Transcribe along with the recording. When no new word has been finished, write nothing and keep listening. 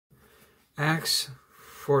Acts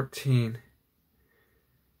 14.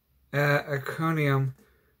 At Iconium,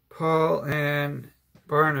 Paul and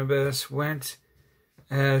Barnabas went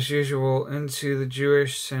as usual into the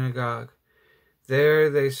Jewish synagogue. There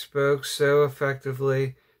they spoke so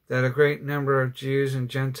effectively that a great number of Jews and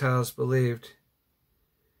Gentiles believed.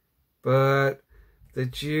 But the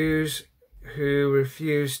Jews who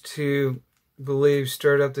refused to believe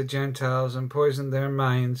stirred up the Gentiles and poisoned their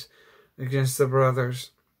minds against the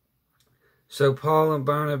brothers. So Paul and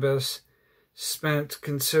Barnabas spent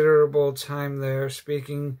considerable time there,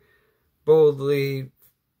 speaking boldly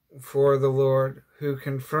for the Lord, who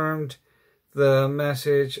confirmed the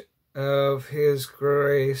message of his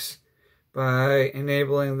grace by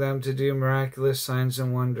enabling them to do miraculous signs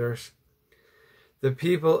and wonders. The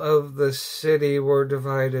people of the city were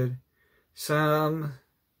divided. Some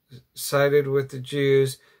sided with the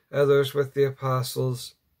Jews, others with the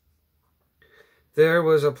apostles. There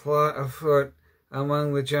was a plot afoot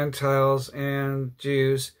among the Gentiles and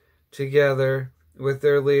Jews, together with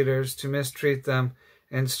their leaders, to mistreat them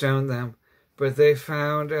and stone them. But they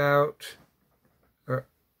found out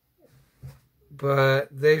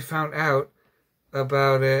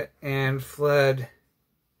about it and fled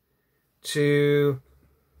to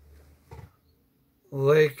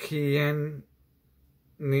Lycaonian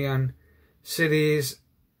cities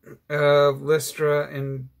of Lystra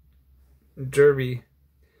and Derbe,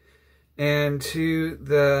 and to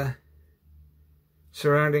the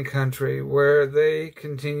surrounding country, where they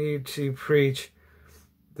continued to preach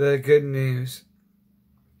the good news.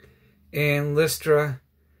 In Lystra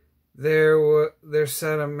there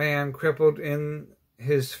sat a man crippled in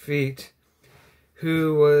his feet,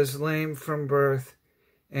 who was lame from birth,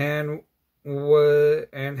 and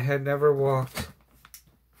had never walked.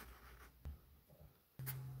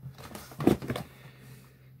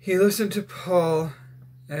 He listened to Paul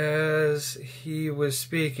as he was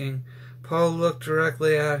speaking. Paul looked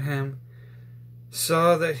directly at him,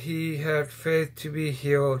 saw that he had faith to be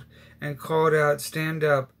healed, and called out, "Stand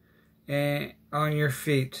up and on your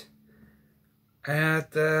feet." At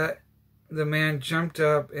that, the man jumped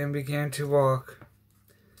up and began to walk.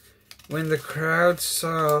 When the crowd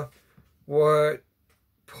saw what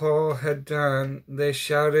Paul had done, they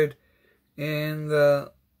shouted in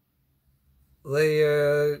the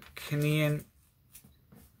Lycaonian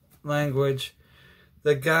language,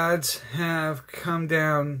 "The gods have come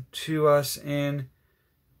down to us in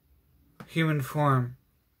human form."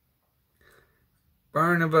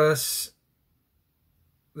 Barnabas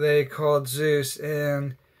they called Zeus,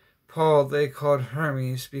 and Paul they called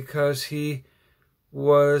Hermes, because he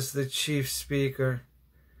was the chief speaker.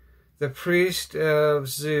 The priest of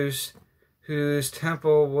Zeus, whose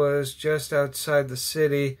temple was just outside the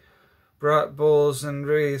city, brought bulls and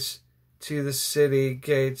wreaths to the city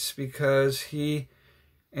gates, because he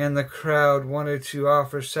and the crowd wanted to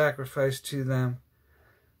offer sacrifice to them.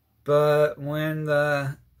 But when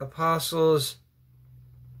the apostles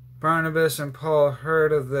Barnabas and Paul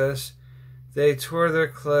heard of this, they tore their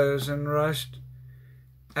clothes and rushed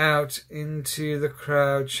out into the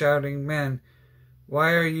crowd, shouting, "Men,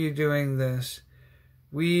 why are you doing this?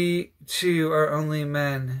 We too are only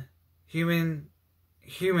men, human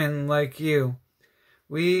like you.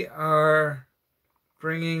 We are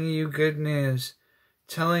bringing you good news,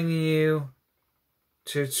 telling you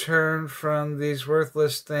to turn from these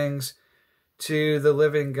worthless things to the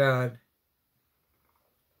living God,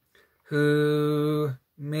 who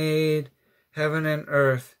made heaven and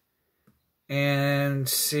earth and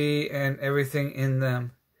sea and everything in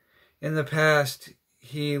them. In the past,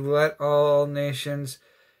 he let all nations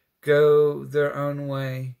go their own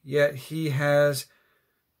way, yet he has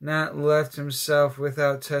not left himself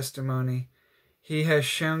without testimony. He has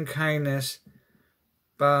shown kindness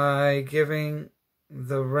by giving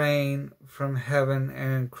the rain from heaven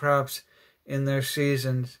and crops in their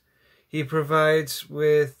seasons. He provides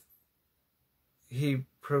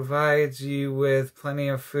you with plenty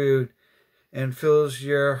of food and fills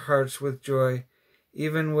your hearts with joy."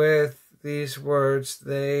 Even with these words,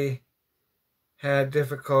 they had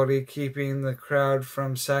difficulty keeping the crowd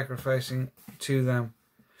from sacrificing to them.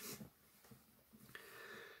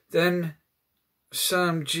 Then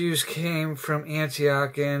some Jews came from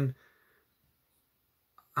Antioch and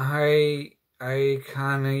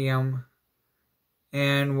Iconium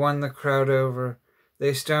and won the crowd over.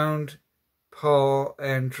 They stoned Paul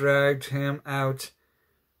and dragged him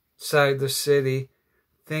outside the city,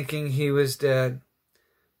 thinking he was dead.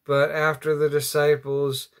 But after the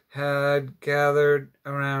disciples had gathered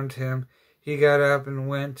around him, he got up and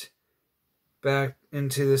went back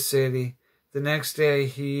into the city. The next day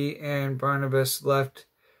he and Barnabas left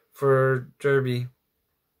for Derbe.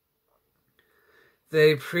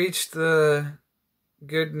 They preached the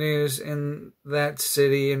good news in that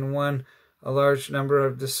city and won a large number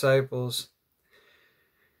of disciples.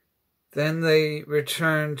 Then they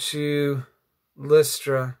returned to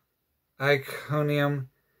Lystra, Iconium,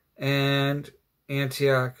 and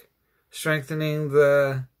Antioch, strengthening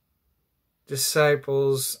the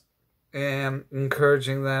disciples and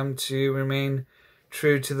encouraging them to remain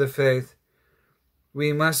true to the faith.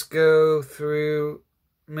 We must go through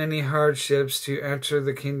many hardships to enter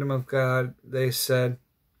the kingdom of God, they said.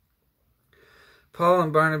 Paul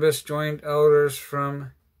and Barnabas joined elders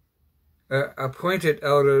appointed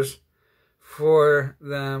elders for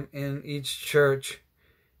them in each church,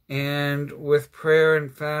 and with prayer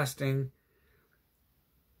and fasting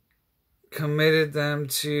committed them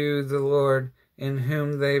to the Lord, in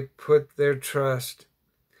whom they put their trust.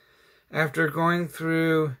 After going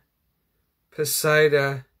through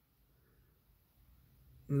Pisidia,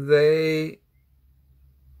 they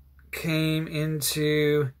came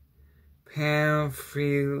into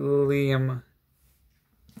Pamphylium.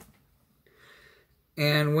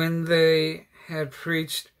 And when they had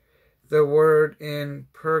preached the word in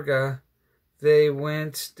Perga, they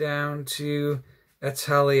went down to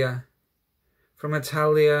Attalia. From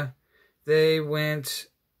Attalia, they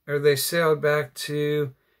sailed back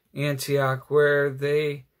to Antioch, where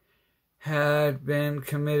they had been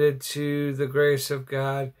committed to the grace of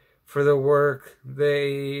God for the work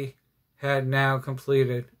they had now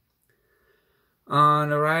completed.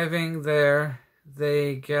 On arriving there,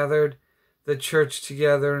 they gathered the church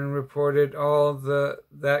together and reported all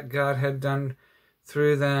that God had done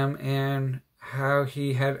through them and how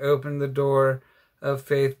he had opened the door of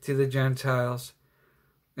faith to the Gentiles.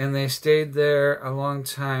 And they stayed there a long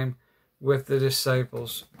time with the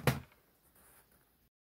disciples.